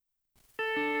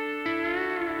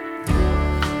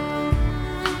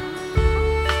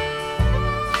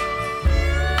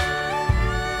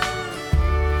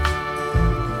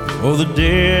Oh, the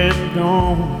dead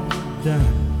don't die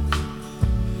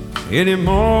any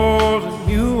more than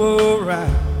you or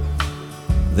I.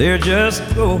 They're just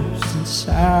ghosts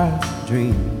inside the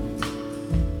dream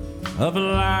of a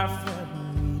life that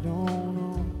we don't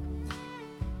know.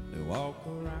 They walk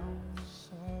around us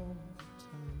all the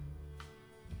time.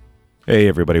 Hey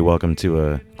everybody, welcome to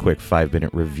a quick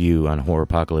 5-minute review on Horror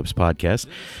Apocalypse Podcast.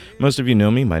 Most of you know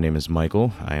me, my name is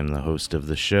Michael, I am the host of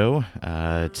the show.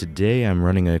 Today I'm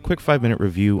running a quick 5-minute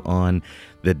review on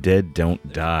The Dead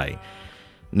Don't Die.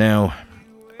 Now,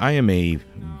 I am a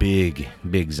big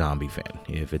zombie fan.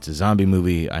 If it's a zombie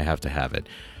movie, I have to have it.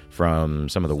 From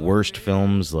some of the worst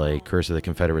films like Curse of the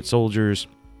Confederate Soldiers,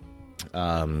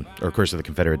 or Curse of the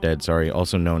Confederate Dead,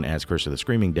 also known as Curse of the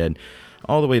Screaming Dead,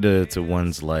 all the way to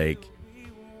ones like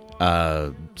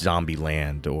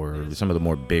Zombieland or some of the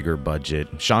more bigger budget.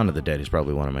 Shaun of the Dead is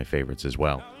probably one of my favorites as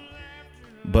well.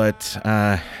 But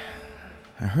I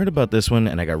heard about this one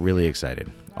and I got really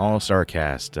excited. All-star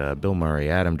cast, Bill Murray,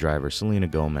 Adam Driver, Selena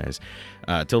Gomez,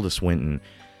 Tilda Swinton.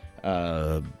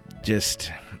 It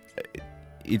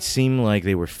seemed like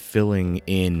they were filling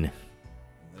in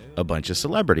a bunch of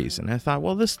celebrities. And I thought,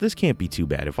 well, this can't be too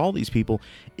bad. If all these people,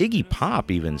 Iggy Pop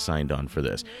even signed on for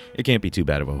this, it can't be too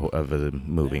bad of a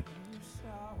movie.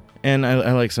 And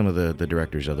I like some of the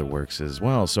director's other works as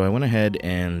well. So I went ahead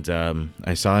and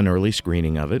I saw an early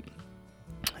screening of it.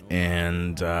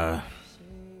 And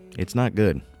it's not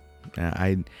good.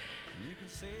 I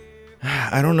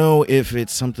don't know if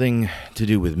it's something to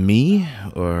do with me,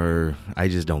 or I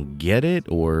just don't get it,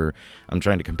 or I'm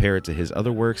trying to compare it to his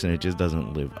other works and it just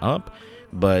doesn't live up.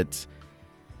 But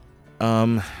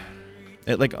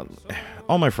like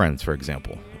all my friends, for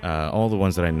example, all the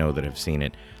ones that I know that have seen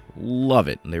it, love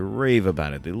it, and they rave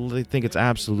about it. They think it's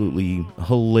absolutely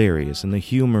hilarious, and the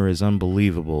humor is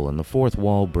unbelievable, and the fourth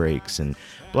wall breaks, and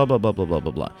blah, blah, blah, blah, blah,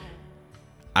 blah, blah.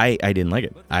 I didn't like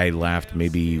it. I laughed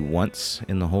maybe once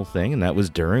in the whole thing, and that was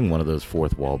during one of those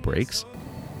fourth wall breaks.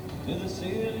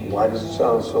 Why does it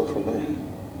sound so familiar?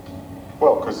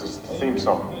 Well, because it's the theme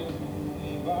song.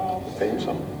 The theme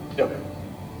song? Yep.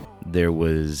 There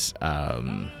was,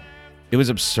 it was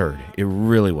absurd. It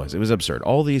really was. It was absurd.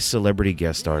 All these celebrity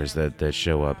guest stars that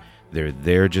show up, they're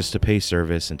there just to pay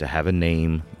service and to have a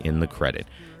name in the credit.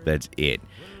 That's it.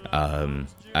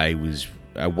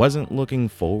 I wasn't looking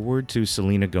forward to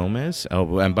Selena Gomez.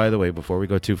 Oh, and by the way, before we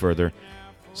go too further,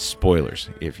 spoilers.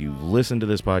 If you listen to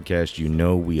this podcast, you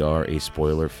know we are a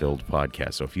spoiler-filled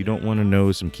podcast. So if you don't want to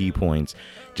know some key points,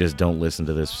 just don't listen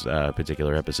to this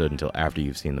particular episode until after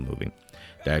you've seen the movie.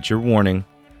 That's your warning.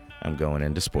 I'm going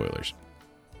into spoilers.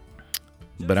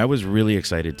 But I was really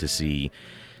excited to see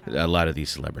a lot of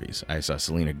these celebrities. I saw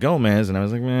Selena Gomez, and I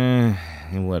was like,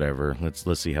 whatever. Let's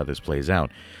see how this plays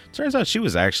out. Turns out she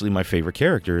was actually my favorite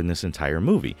character in this entire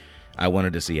movie. I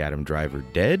wanted to see Adam Driver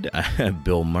dead.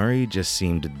 Bill Murray just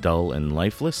seemed dull and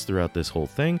lifeless throughout this whole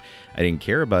thing. I didn't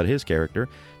care about his character.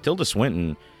 Tilda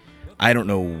Swinton, I don't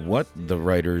know what the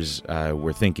writers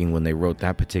were thinking when they wrote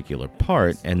that particular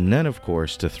part. And then, of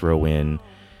course, to throw in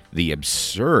the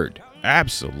absurd,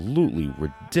 absolutely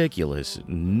ridiculous,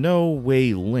 no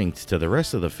way linked to the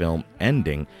rest of the film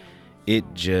ending,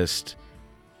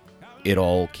 it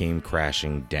all came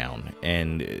crashing down.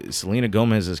 And Selena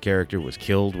Gomez's character was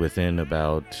killed within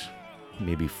about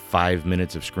maybe 5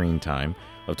 minutes of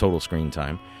total screen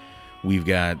time. We've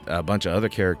got a bunch of other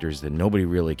characters that nobody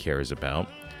really cares about.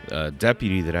 A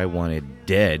deputy that I wanted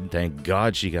dead, thank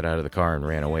God she got out of the car and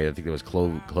ran away. I think it was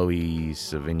Chloë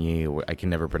Sevigny. I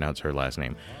can never pronounce her last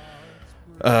name.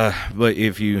 But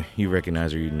if you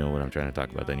recognize her, you know what I'm trying to talk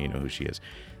about, then you know who she is.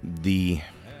 The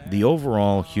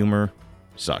overall humor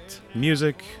sucked.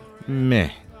 Music, meh.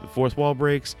 The fourth wall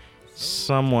breaks,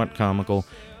 somewhat comical,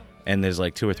 and there's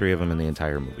like 2 or 3 of them in the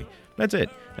entire movie. That's it.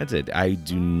 I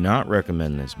do not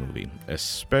recommend this movie,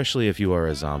 especially if you are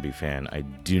a zombie fan. I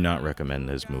do not recommend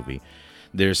this movie.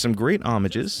 There's some great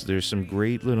homages. There's some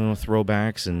great little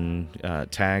throwbacks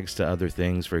and tags to other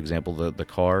things. For example, the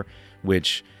car,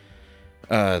 which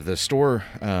the store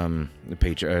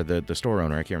the store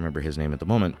owner, I can't remember his name at the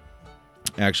moment,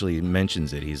 actually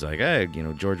mentions it. He's like, hey,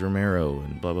 George Romero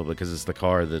and blah blah blah, because it's the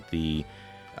car that the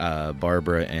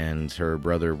Barbara and her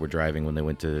brother were driving when they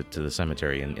went to the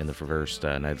cemetery in the first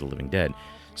Night of the Living Dead.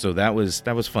 So that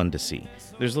was fun to see.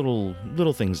 There's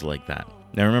little things like that.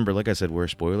 Now remember, like I said, we're a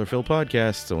spoiler-filled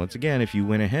podcast, so once again, if you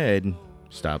went ahead,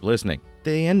 stop listening.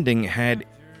 The ending had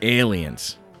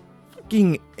aliens.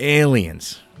 Fucking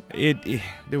aliens.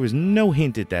 There was no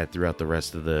hint at that throughout the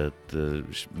rest of the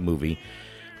movie.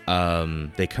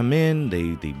 They come in,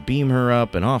 they beam her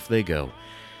up, and off they go.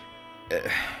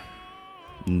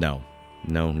 No.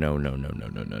 No.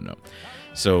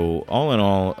 So, all in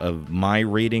all, of my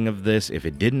rating of this, if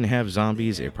it didn't have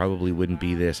zombies, it probably wouldn't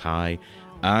be this high.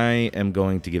 I am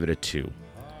going to give it a 2.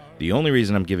 The only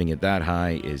reason I'm giving it that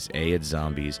high is A, it's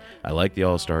zombies. I like the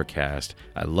all-star cast.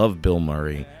 I love Bill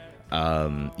Murray.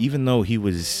 Even though he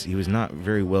was not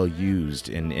very well used.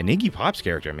 And Iggy Pop's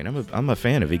character, I mean, I'm a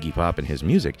fan of Iggy Pop and his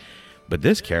music. But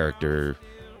this character,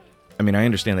 I mean, I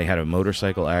understand they had a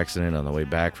motorcycle accident on the way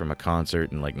back from a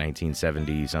concert in like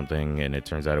 1970 something, and it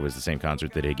turns out it was the same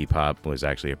concert that Iggy Pop was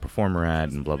actually a performer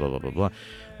at, and blah blah blah blah blah.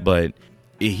 But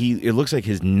it looks like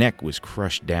his neck was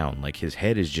crushed down, like his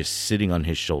head is just sitting on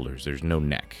his shoulders. There's no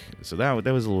neck, so that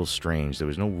was a little strange. There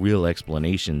was no real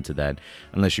explanation to that,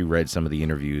 unless you read some of the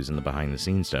interviews and the behind the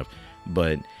scenes stuff.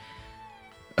 But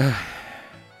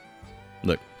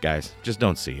look, guys, just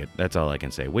don't see it. That's all I can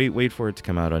say. Wait for it to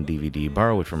come out on DVD.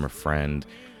 Borrow it from a friend.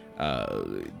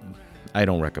 I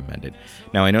don't recommend it.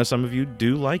 Now, I know some of you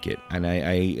do like it, and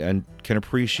I can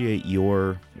appreciate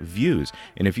your views.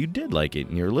 And if you did like it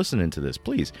and you're listening to this,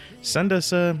 please send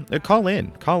us a call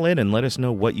in. Call in and let us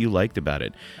know what you liked about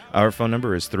it. Our phone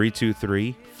number is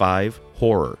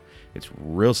 323-5-HORROR. It's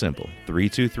real simple.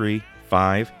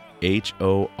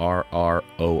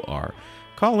 323-5-HORROR.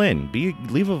 Call in.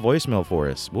 Leave a voicemail for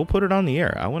us. We'll put it on the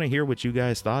air. I want to hear what you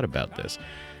guys thought about this.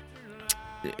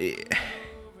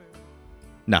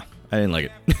 No, I didn't like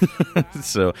it.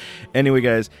 So, anyway,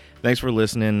 guys, thanks for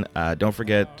listening. Don't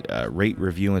forget, rate,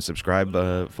 review, and subscribe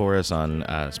for us on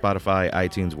Spotify,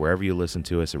 iTunes, wherever you listen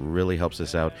to us. It really helps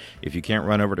us out. If you can't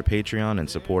run over to Patreon and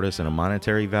support us in a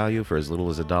monetary value for as little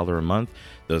as $1 a month,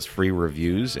 those free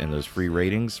reviews and those free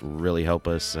ratings really help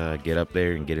us get up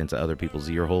there and get into other people's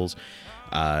ear holes.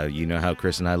 You know how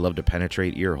Chris and I love to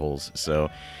penetrate ear holes. So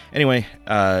anyway,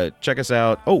 check us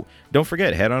out. Oh, don't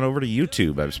forget, head on over to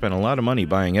YouTube. I've spent a lot of money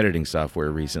buying editing software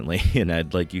recently, and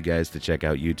I'd like you guys to check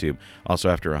out YouTube. Also,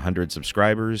 after 100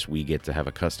 subscribers, we get to have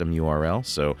a custom URL.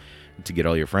 So to get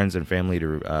all your friends and family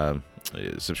to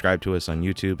subscribe to us on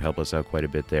YouTube, help us out quite a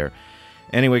bit there.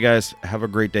 Anyway, guys, have a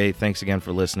great day. Thanks again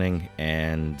for listening,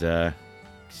 and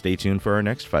stay tuned for our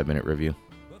next 5-minute review.